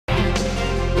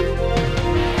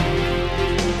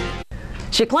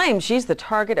She claims she's the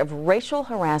target of racial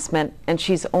harassment and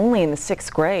she's only in the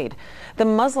 6th grade. The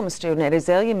Muslim student at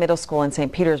Azalea Middle School in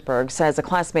St. Petersburg says a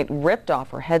classmate ripped off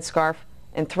her headscarf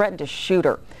and threatened to shoot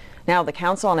her. Now the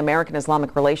Council on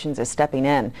American-Islamic Relations is stepping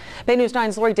in. Bay News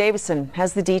 9's Lori Davison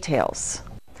has the details.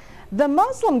 The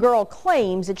Muslim girl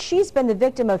claims that she's been the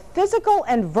victim of physical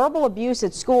and verbal abuse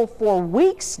at school for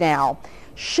weeks now.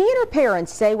 She and her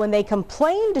parents say when they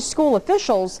complained to school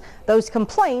officials, those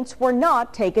complaints were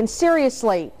not taken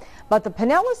seriously. But the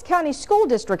Pinellas County School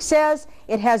District says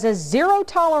it has a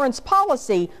zero-tolerance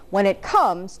policy when it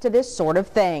comes to this sort of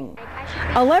thing.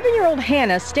 11-year-old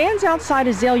Hannah stands outside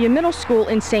Azalea Middle School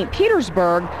in St.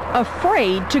 Petersburg,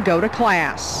 afraid to go to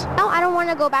class. No, I don't want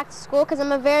to go back to school because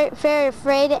I'm very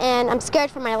afraid and I'm scared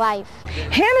for my life.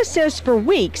 Hannah says for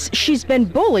weeks she's been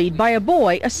bullied by a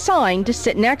boy assigned to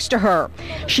sit next to her.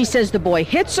 She says the boy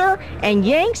hits her and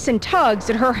yanks and tugs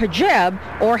at her hijab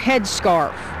or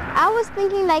headscarf. I was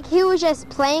thinking like he was just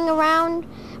playing around,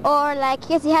 or like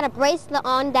because he had a bracelet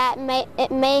on that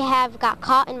it may have got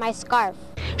caught in my scarf.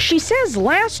 She says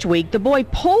last week the boy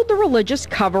pulled the religious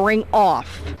covering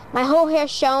off. My whole hair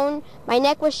shone, my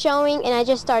neck was showing, and I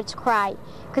just started to cry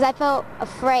because I felt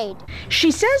afraid. She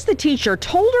says the teacher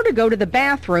told her to go to the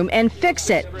bathroom and fix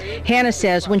it. Hannah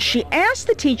says when she asked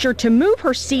the teacher to move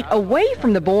her seat away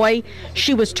from the boy,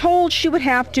 she was told she would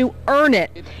have to earn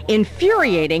it,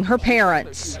 infuriating her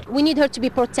parents. We need her to be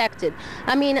protected.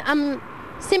 I mean, I'm a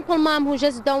simple mom who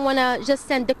just don't want to just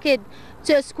send the kid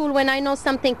to a school when I know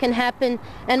something can happen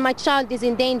and my child is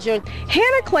in danger.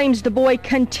 Hannah claims the boy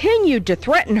continued to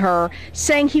threaten her,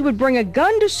 saying he would bring a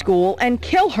gun to school and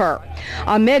kill her.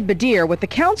 Ahmed Badir with the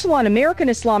Council on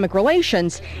American-Islamic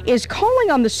Relations is calling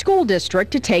on the school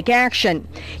district to take action.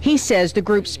 He says the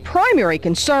group's primary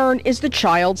concern is the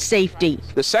child's safety.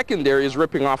 The secondary is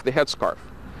ripping off the headscarf,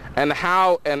 and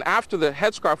after the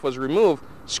headscarf was removed,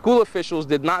 school officials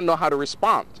did not know how to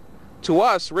respond. To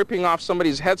us, ripping off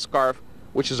somebody's headscarf,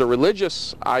 which is a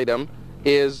religious item,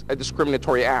 is a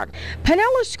discriminatory act.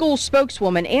 Pinellas School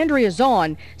spokeswoman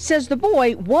Adrianna says the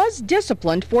boy was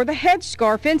disciplined for the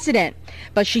headscarf incident,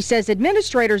 but she says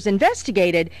administrators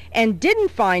investigated and didn't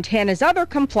find Hannah's other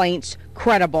complaints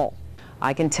credible.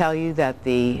 I can tell you that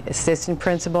the assistant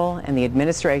principal and the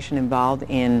administration involved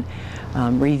in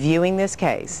reviewing this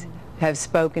case have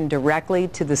spoken directly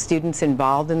to the students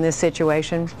involved in this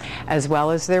situation, as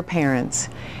well as their parents,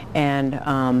 and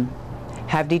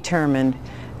have determined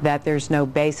that there's no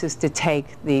basis to take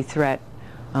the threat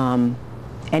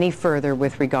any further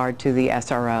with regard to the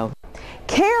SRO.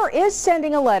 CAIR is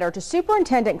sending a letter to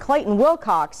Superintendent Clayton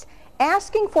Wilcox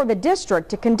asking for the district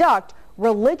to conduct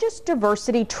religious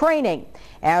diversity training.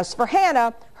 As for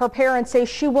Hannah, her parents say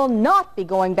she will not be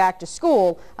going back to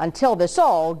school until this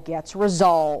all gets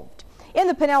resolved. In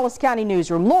the Pinellas County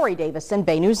Newsroom, Lori Davison,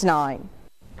 Bay News 9.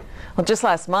 Well, just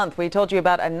last month, we told you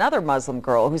about another Muslim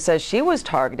girl who says she was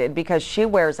targeted because she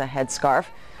wears a headscarf.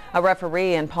 A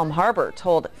referee in Palm Harbor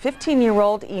told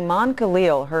 15-year-old Iman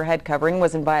Khalil her head covering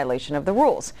was in violation of the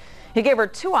rules. He gave her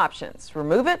two options: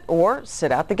 remove it or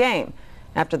sit out the game.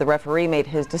 After the referee made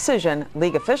his decision,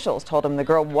 league officials told him the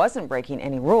girl wasn't breaking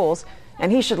any rules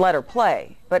and he should let her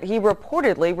play, but he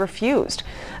reportedly refused.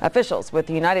 Officials with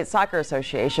the United Soccer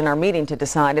Association are meeting to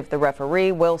decide if the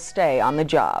referee will stay on the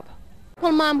job.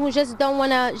 Mom who just don't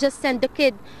want to just send the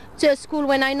kid to a school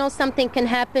when I know something can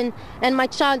happen and my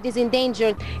child is in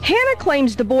danger. Hannah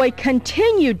claims the boy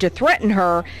continued to threaten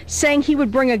her, saying he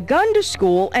would bring a gun to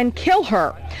school and kill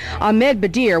her. Ahmed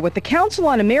Badir with the Council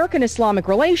on American-Islamic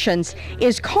Relations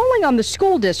is calling on the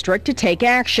school district to take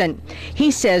action.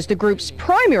 He says the group's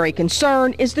primary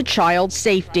concern is the child's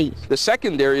safety. The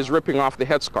secondary is ripping off the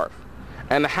headscarf,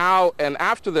 and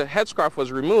after the headscarf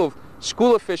was removed,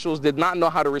 school officials did not know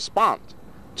how to respond.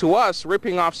 To us,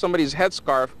 ripping off somebody's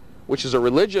headscarf, which is a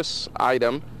religious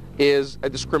item, is a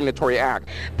discriminatory act.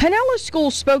 Pinellas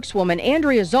School spokeswoman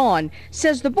Adrianna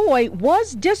says the boy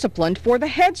was disciplined for the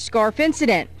headscarf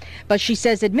incident, but she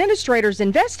says administrators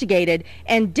investigated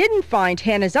and didn't find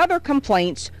Hannah's other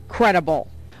complaints credible.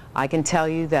 I can tell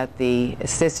you that the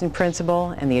assistant principal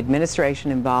and the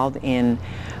administration involved in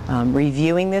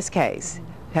reviewing this case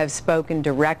have spoken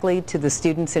directly to the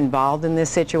students involved in this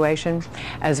situation,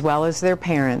 as well as their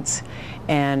parents,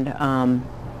 and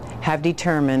have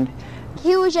determined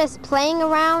he was just playing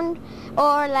around,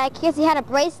 or like because he had a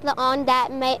bracelet on that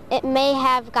it may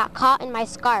have got caught in my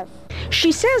scarf.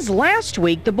 She says last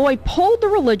week the boy pulled the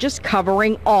religious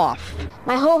covering off.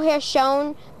 My whole hair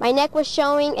shone, my neck was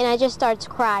showing, and I just started to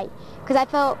cry because I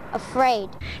felt afraid.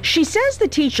 She says the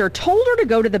teacher told her to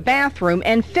go to the bathroom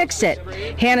and fix it.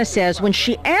 Hannah says when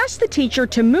she asked the teacher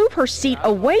to move her seat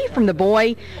away from the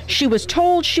boy, she was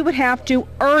told she would have to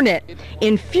earn it,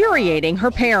 infuriating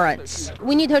her parents.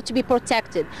 We need her to be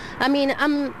protected. I mean,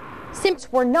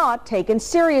 Were not taken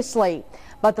seriously.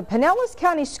 But the Pinellas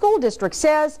County School District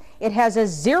says it has a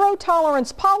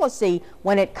zero-tolerance policy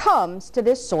when it comes to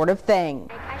this sort of thing.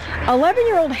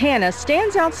 11-year-old Hannah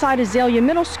stands outside Azalea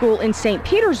Middle School in St.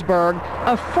 Petersburg,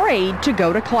 afraid to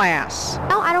go to class.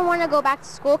 No, I don't want to go back to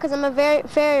school because I'm very,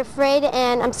 very afraid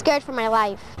and I'm scared for my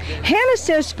life. Hannah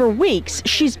says for weeks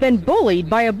she's been bullied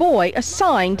by a boy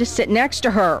assigned to sit next to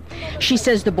her. She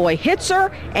says the boy hits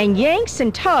her and yanks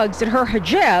and tugs at her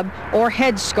hijab or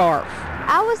headscarf.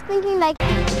 I was thinking like...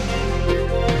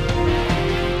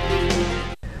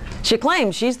 She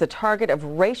claims she's the target of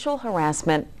racial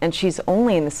harassment and she's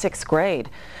only in the 6th grade.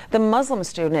 The Muslim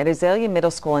student at Azalea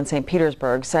Middle School in St.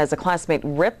 Petersburg says a classmate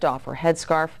ripped off her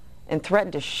headscarf and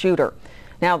threatened to shoot her.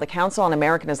 Now the Council on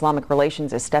American-Islamic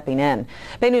Relations is stepping in.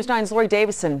 Bay News 9's Lori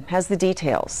Davison has the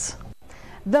details.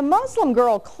 The Muslim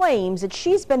girl claims that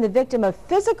she's been the victim of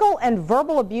physical and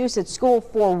verbal abuse at school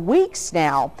for weeks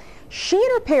now. She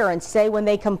and her parents say when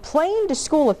they complained to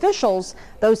school officials,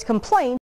 those complaints